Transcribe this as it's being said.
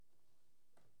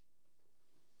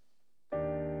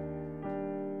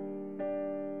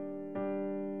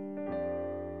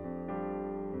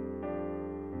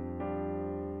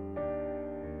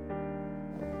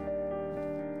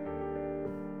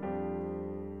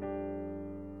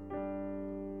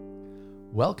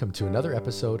Welcome to another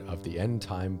episode of the End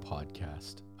Time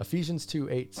Podcast. Ephesians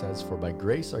 2:8 says, "For by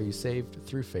grace are you saved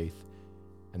through faith,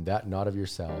 and that not of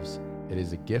yourselves. It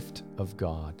is a gift of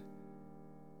God."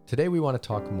 Today we want to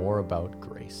talk more about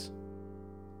grace.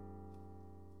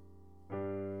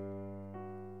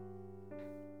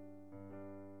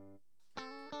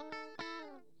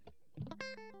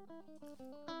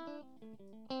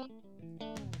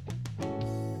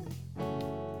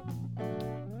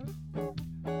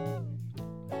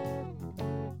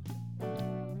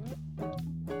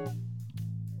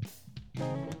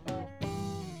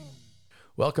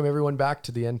 Welcome everyone back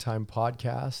to the End Time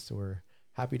Podcast. We're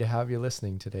happy to have you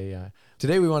listening today.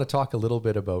 Today we want to talk a little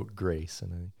bit about grace,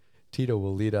 and Tito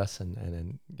will lead us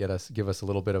and give us a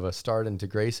little bit of a start into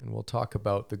grace, and we'll talk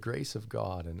about the grace of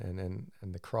God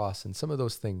and the cross and some of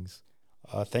those things.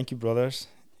 Thank you, brothers.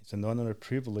 It's an honor and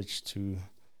privilege to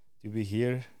be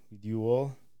here with you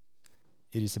all.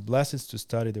 It is a blessing to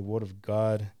study the Word of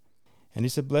God, and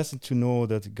it's a blessing to know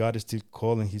that God is still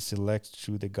calling His elect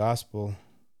through the gospel,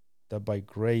 that by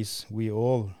grace we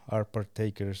all are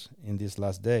partakers in this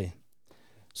last day.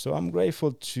 So I'm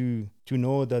grateful to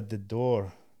know that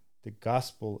the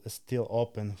gospel is still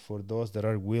open for those that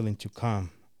are willing to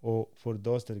come, or for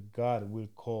those that God will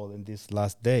call in these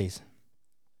last days.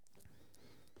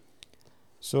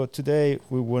 So today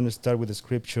we want to start with the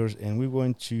scriptures, and we're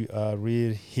going to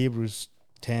read Hebrews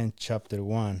 10 chapter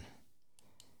 1.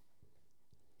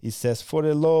 It says, "For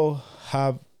the law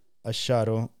have a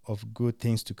shadow of good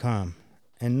things to come,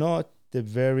 and not the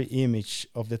very image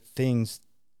of the things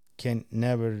can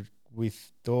never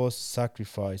with those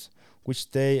sacrifice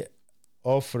which they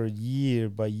offer year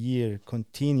by year,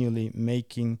 continually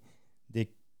making the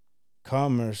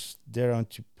comers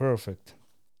thereunto perfect."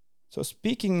 So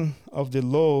speaking of the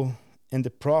law and the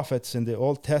prophets in the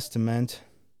Old Testament,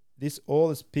 this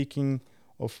all is speaking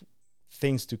of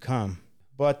things to come.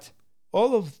 But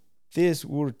all of these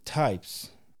were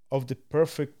types of the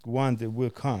perfect one that will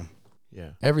come.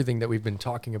 Yeah. Everything that we've been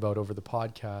talking about over the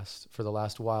podcast for the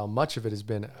last while, much of it has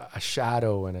been a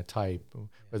shadow and a type,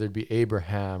 whether it be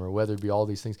Abraham or whether it be all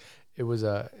these things. It was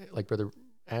like Brother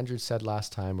Andrew said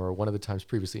last time, or one of the times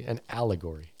previously, an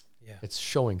allegory. Yeah. It's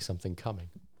showing something coming.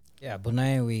 Yeah, but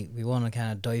now we want to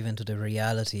kind of dive into the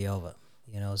reality of it,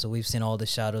 So we've seen all the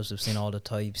shadows, we've seen all the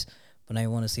types, but now we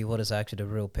want to see what is actually the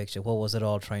real picture. What was it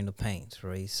all trying to paint,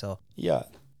 right? So yeah,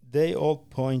 they all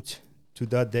point to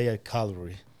that day at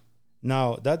Calvary.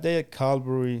 Now, that day at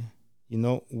Calvary,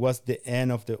 was the end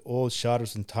of the old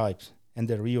shadows and types, and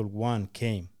the real one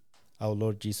came, our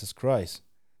Lord Jesus Christ.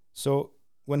 So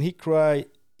when He cried,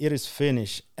 "It is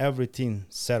finished," everything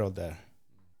settled there.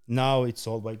 Now it's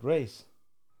all by grace.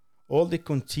 All the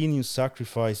continued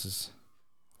sacrifices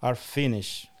are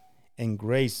finished, and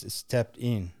grace stepped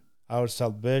in. Our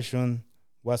salvation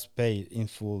was paid in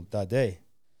full that day.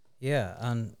 yeah,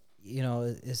 and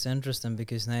it's interesting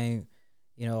because now,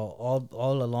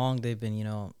 all along they've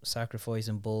been,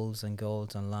 sacrificing bulls and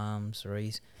goats and lambs,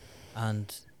 right?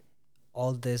 And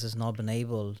all this has not been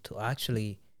able to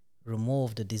actually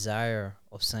remove the desire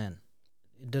of sin.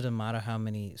 It didn't matter how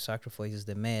many sacrifices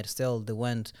they made, still they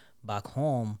went back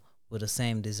home with the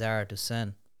same desire to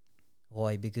sin.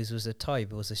 Why? Because it was a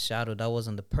type, it was a shadow. That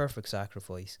wasn't the perfect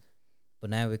sacrifice.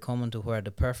 But now we're coming to where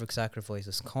the perfect sacrifice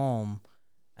has come,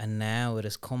 and now it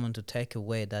is coming to take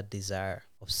away that desire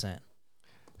of sin.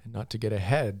 And not to get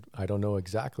ahead, I don't know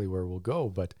exactly where we'll go,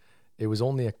 but it was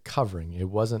only a covering. It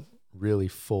wasn't really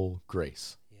full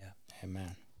grace. Yeah.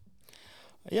 Amen.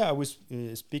 Yeah, I was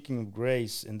speaking of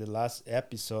grace in the last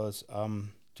episodes.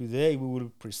 Today we will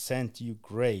present to you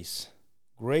grace.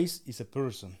 Grace is a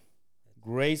person.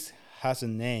 Grace has a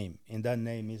name, and that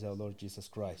name is our Lord Jesus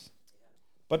Christ.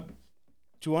 But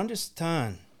to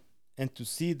understand and to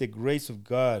see the grace of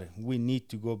God, we need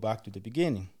to go back to the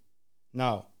beginning.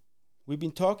 Now, we've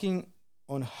been talking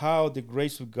on how the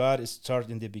grace of God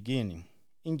started in the beginning.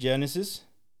 In Genesis,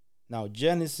 now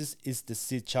Genesis is the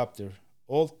seed chapter.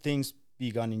 All things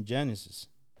began in Genesis.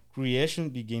 Creation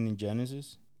began in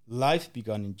Genesis. Life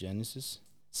began in Genesis.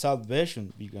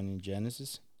 Salvation began in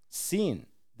Genesis. Sin,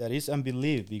 that is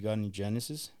unbelief, began in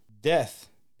Genesis. Death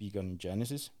began in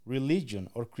Genesis. Religion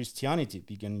or Christianity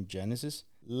began in Genesis.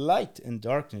 Light and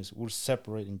darkness were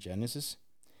separated in Genesis.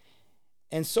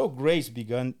 And so grace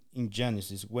began in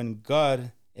Genesis, when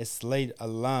God slayed a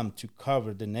lamb to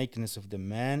cover the nakedness of the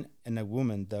man and a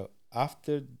woman, that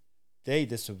after they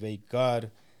disobeyed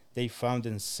God, they found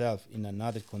themselves in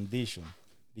another condition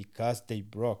because they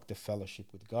broke the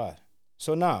fellowship with God.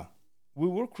 So now, we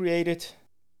were created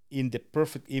in the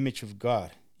perfect image of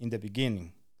God in the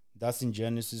beginning. That's in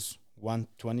Genesis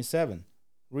 1:27.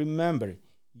 Remember,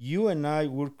 You and I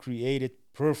were created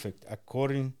perfect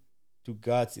according to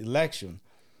God's election.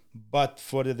 But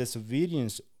for the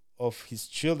disobedience of his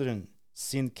children,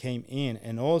 sin came in,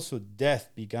 and also death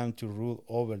began to rule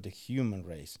over the human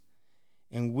race.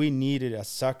 And we needed a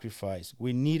sacrifice,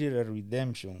 we needed a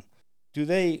redemption.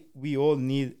 Today, we all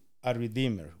need a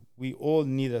redeemer, we all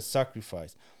need a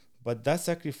sacrifice. But that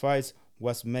sacrifice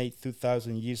was made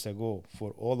 2,000 years ago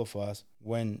for all of us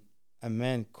when a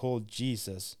man called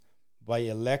Jesus, by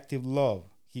elective love,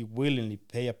 he willingly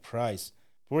paid a price,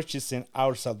 purchasing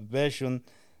our salvation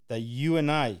that you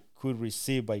and I could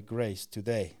receive by grace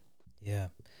today. Yeah.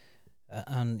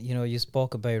 And you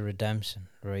spoke about redemption,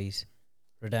 right?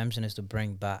 Redemption is to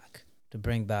bring back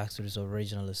to its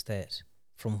original estate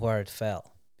from where it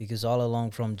fell. Because all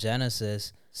along from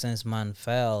Genesis, since man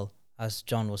fell, as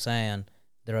John was saying,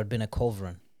 there had been a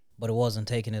covering, but it wasn't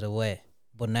taking it away.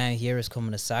 But now here is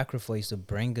coming a sacrifice to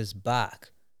bring us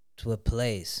back to a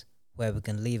place where we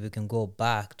can live, we can go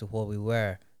back to what we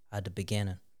were at the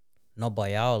beginning. Not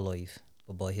by our life,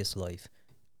 but by his life.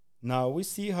 Now we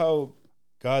see how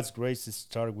God's grace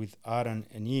started with Adam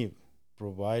and Eve,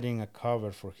 providing a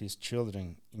cover for his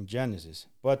children in Genesis.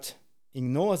 But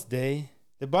in Noah's day,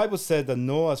 the Bible said that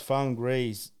Noah found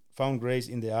grace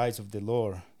in the eyes of the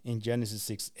Lord in Genesis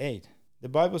 6:8. The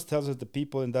Bible tells us the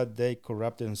people in that day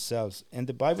corrupted themselves. And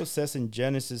the Bible says in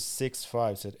Genesis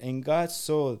 6:5, said, and God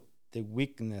saw the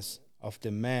wickedness of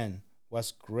the man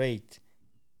was great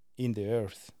in the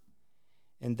earth,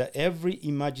 and that every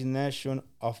imagination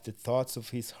of the thoughts of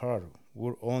his heart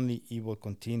were only evil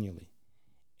continually.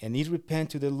 And it repented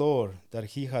to the Lord that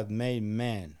he had made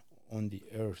man on the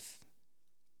earth,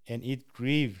 and it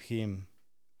grieved him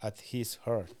at his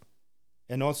heart.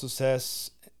 And also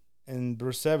says in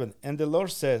verse 7, and the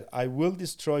Lord said, I will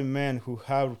destroy men who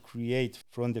have created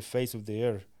from the face of the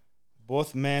earth,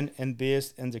 both man and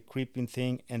beast, and the creeping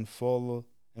thing, and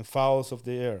fowls of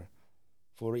the air.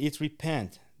 For it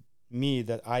repent me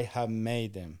that I have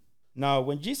made them. Now,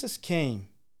 when Jesus came,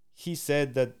 he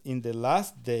said that in the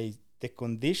last days, the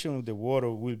condition of the water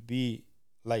will be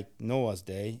like Noah's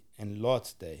day and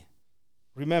Lot's day.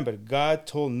 Remember, God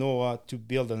told Noah to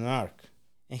build an ark,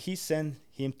 and he sent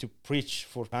him to preach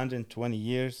for 120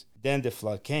 years. Then the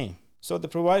flood came. So the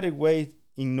provided way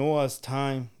in Noah's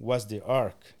time was the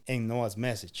ark and Noah's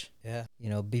message. Yeah.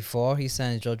 Before he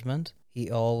sends judgment,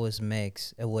 he always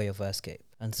makes a way of escape.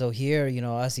 And so here,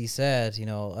 as he said,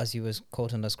 as he was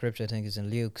quoting the scripture, I think it's in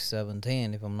Luke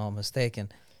 17, if I'm not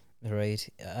mistaken, right?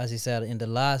 As he said, in the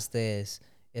last days,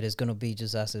 it is going to be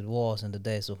just as it was in the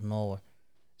days of Noah.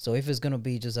 So if it's going to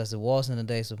be just as it was in the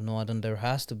days of Noah, then there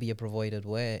has to be a provided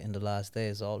way in the last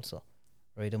days also,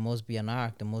 right? There must be an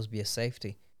ark, there must be a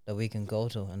safety that we can go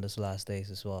to in this last days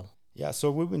as well. Yeah,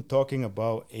 so we've been talking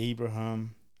about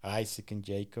Abraham, Isaac, and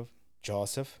Jacob,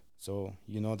 Joseph. So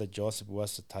you know that Joseph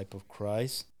was a type of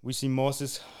Christ. We see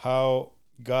Moses, how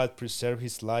God preserved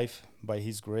his life by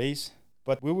his grace.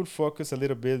 But we will focus a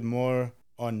little bit more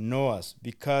on Noah's,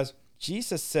 because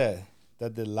Jesus said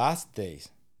that the last days,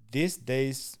 these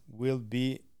days will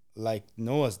be like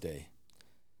Noah's day.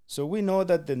 So we know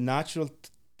that the natural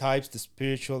types, the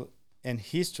spiritual, and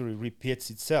history repeats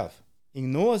itself.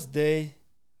 In Noah's day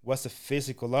was a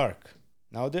physical ark.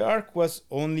 Now the ark was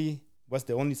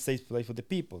the only safe place for the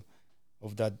people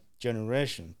of that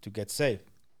generation to get saved.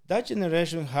 That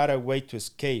generation had a way to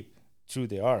escape through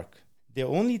the ark. The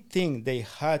only thing they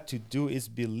had to do is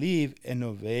believe and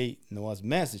obey Noah's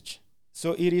message.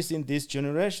 So it is in this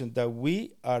generation that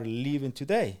we are living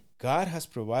today. God has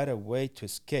provided a way to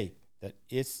escape, that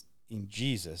is in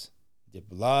Jesus, the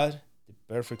blood, the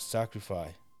perfect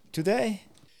sacrifice. Today,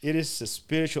 it is a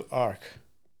spiritual ark.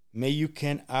 May you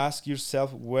can ask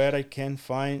yourself where I can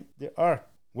find the ark.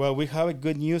 Well, we have a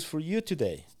good news for you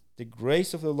today. The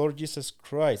grace of the Lord Jesus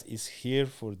Christ is here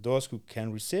for those who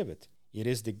can receive it. It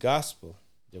is the gospel.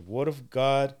 The word of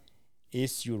God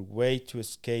is your way to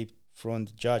escape from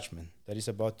the judgment that is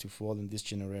about to fall in this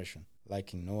generation,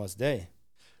 like in Noah's day.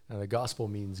 Now, the gospel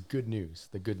means good news,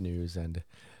 the good news, and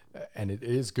it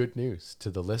is good news to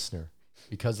the listener,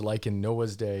 because like in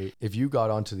Noah's day, if you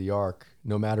got onto the ark,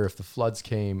 no matter if the floods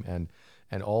came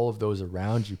and all of those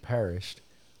around you perished,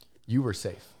 you were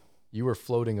safe. You were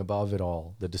floating above it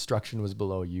all. The destruction was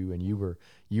below you, and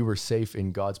you were safe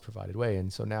in God's provided way.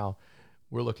 And so now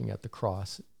we're looking at the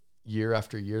cross. Year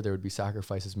after year, there would be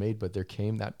sacrifices made, but there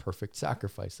came that perfect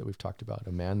sacrifice that we've talked about,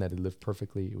 a man that had lived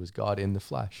perfectly. It was God in the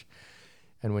flesh.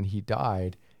 And when he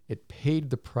died, it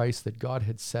paid the price that God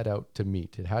had set out to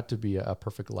meet. It had to be a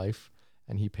perfect life,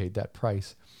 and he paid that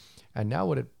price. And now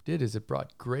what it did is it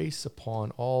brought grace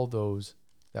upon all those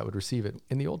that would receive it.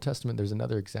 In the Old Testament, there's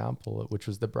another example, which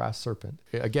was the brass serpent.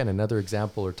 Again, another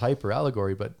example or type or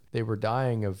allegory, but they were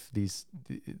dying of these,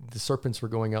 the serpents were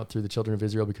going out through the children of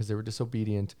Israel because they were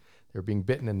disobedient. They were being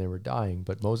bitten and they were dying.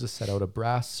 But Moses set out a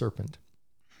brass serpent,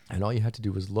 and all you had to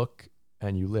do was look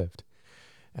and you lived.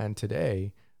 And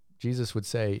today, Jesus would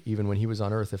say, even when he was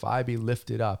on earth, if I be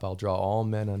lifted up, I'll draw all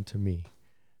men unto me.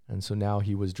 And so now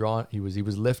he was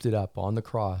lifted up on the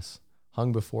cross,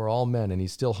 hung before all men, and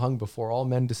he's still hung before all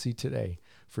men to see today.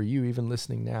 For you, even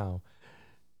listening now,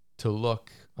 to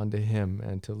look unto him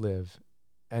and to live.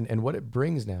 And what it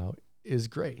brings now is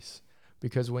grace.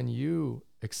 Because when you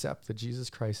accept that Jesus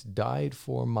Christ died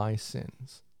for my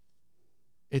sins,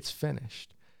 it's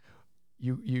finished.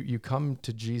 You come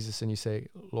to Jesus and you say,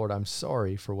 Lord, I'm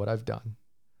sorry for what I've done.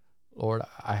 Lord,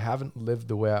 I haven't lived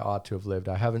the way I ought to have lived.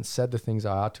 I haven't said the things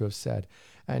I ought to have said.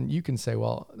 And you can say,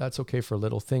 well, that's okay for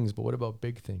little things, but what about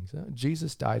big things?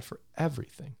 Jesus died for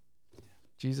everything.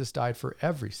 Jesus died for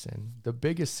every sin, the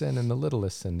biggest sin and the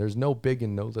littlest sin. There's no big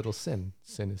and no little sin.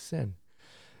 Sin is sin.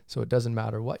 So it doesn't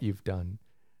matter what you've done.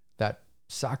 That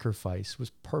sacrifice was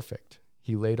perfect.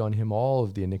 He laid on him all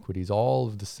of the iniquities, all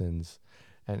of the sins,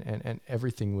 and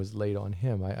everything was laid on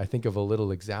him. I think of a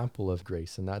little example of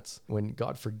grace, and that's when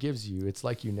God forgives you, it's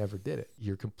like you never did it.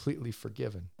 You're completely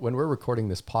forgiven. When we're recording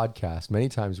this podcast, many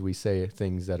times we say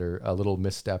things that are a little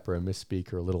misstep or a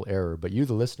misspeak or a little error, but you,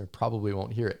 the listener, probably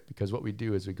won't hear it, because what we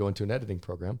do is we go into an editing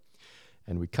program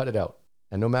and we cut it out.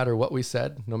 And no matter what we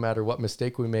said, no matter what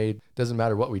mistake we made, doesn't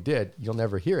matter what we did, you'll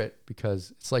never hear it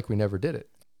because it's like we never did it.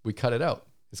 We cut it out.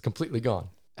 It's completely gone.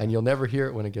 And you'll never hear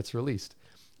it when it gets released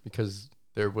because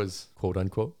there was, quote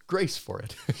unquote, grace for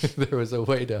it. There was a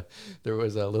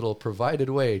little provided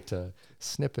way to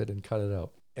snip it and cut it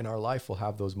out. In our life, we'll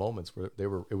have those moments where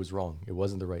it was wrong. It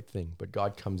wasn't the right thing, but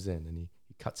God comes in and he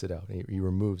cuts it out. And he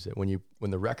removes it.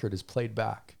 When the record is played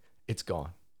back, it's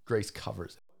gone. Grace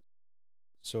covers it.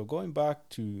 So going back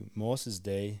to Moses'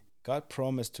 day, God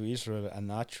promised to Israel a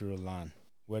natural land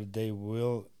where they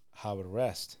will have a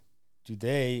rest.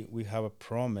 Today, we have a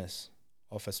promise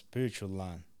of a spiritual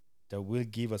land that will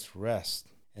give us rest.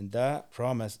 And that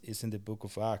promise is in the book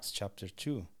of Acts chapter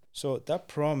 2. So that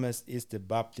promise is the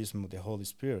baptism of the Holy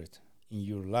Spirit in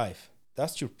your life.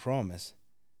 That's your promise.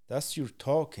 That's your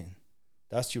token.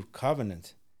 That's your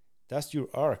covenant. That's your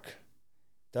ark.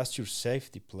 That's your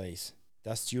safety place.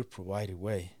 That's your provided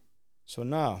way. So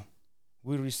now,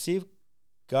 we receive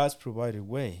God's provided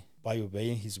way by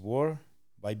obeying his word,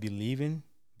 by believing,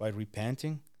 by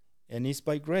repenting, and it's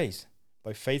by grace,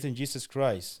 by faith in Jesus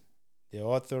Christ, the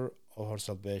author of our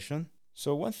salvation.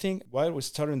 So one thing, while we're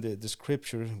studying the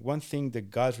scripture, one thing that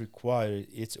God required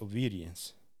is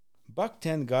obedience. Back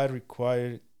then, God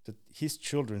required that his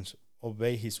children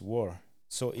obey his word.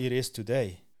 So it is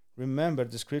today. Remember,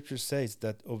 the scripture says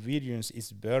that obedience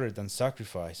is better than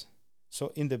sacrifice.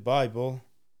 So in the Bible,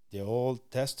 the Old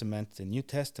Testament, the New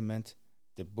Testament,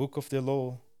 the book of the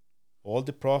law, all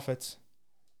the prophets,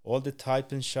 all the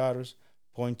types and shadows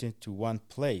pointed to one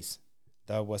place,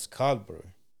 that was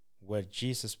Calvary, where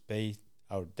Jesus paid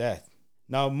our debt.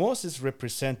 Now Moses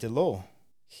represents the law.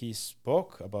 He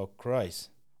spoke about Christ.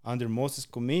 Under Moses'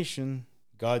 commission,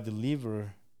 God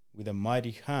delivered with a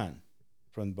mighty hand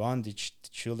from bondage the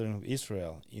children of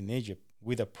Israel in Egypt,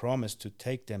 with a promise to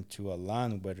take them to a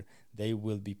land where they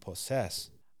will be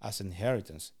possessed as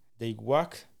inheritance. They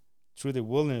walked through the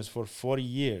wilderness for 40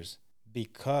 years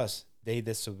because they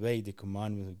disobeyed the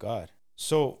commandment of God.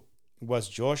 So it was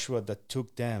Joshua that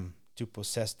took them to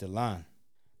possess the land.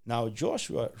 Now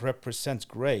Joshua represents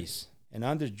grace, and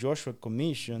under Joshua's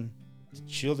commission, the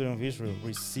children of Israel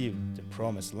received the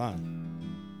promised land.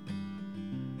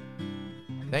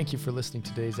 Thank you for listening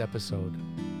to today's episode.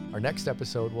 Our next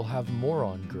episode will have more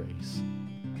on grace.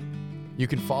 You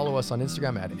can follow us on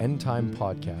Instagram at EndTime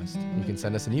Podcast. You can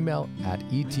send us an email at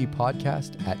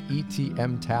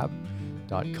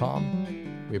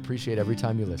etpodcast@etmtab.com. We appreciate every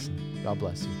time you listen. God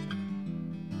bless you.